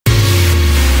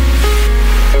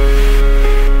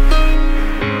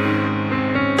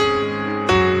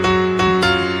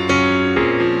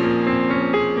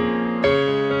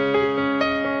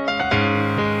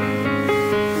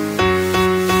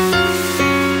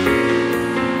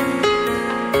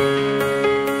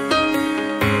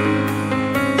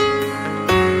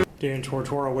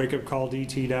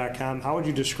WakeUpCallDT.com. How would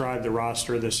you describe the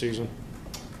roster this season?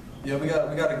 Yeah, we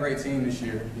got a great team this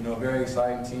year. You know, a very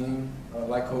exciting team.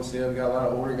 Like Coach said, we got a lot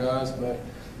of older guys, but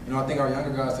you know, I think our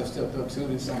younger guys have stepped up too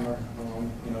this summer.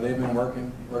 You know, they've been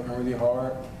working really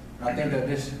hard. I think that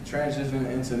this transition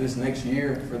into this next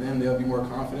year for them, they'll be more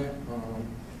confident.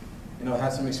 You know,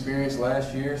 had some experience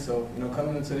last year, so you know,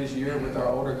 coming into this year with our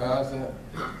older guys that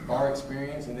are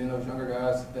experienced, and then those younger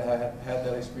guys that had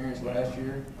that experience last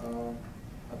year,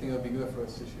 I think it'll be good for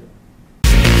us this year.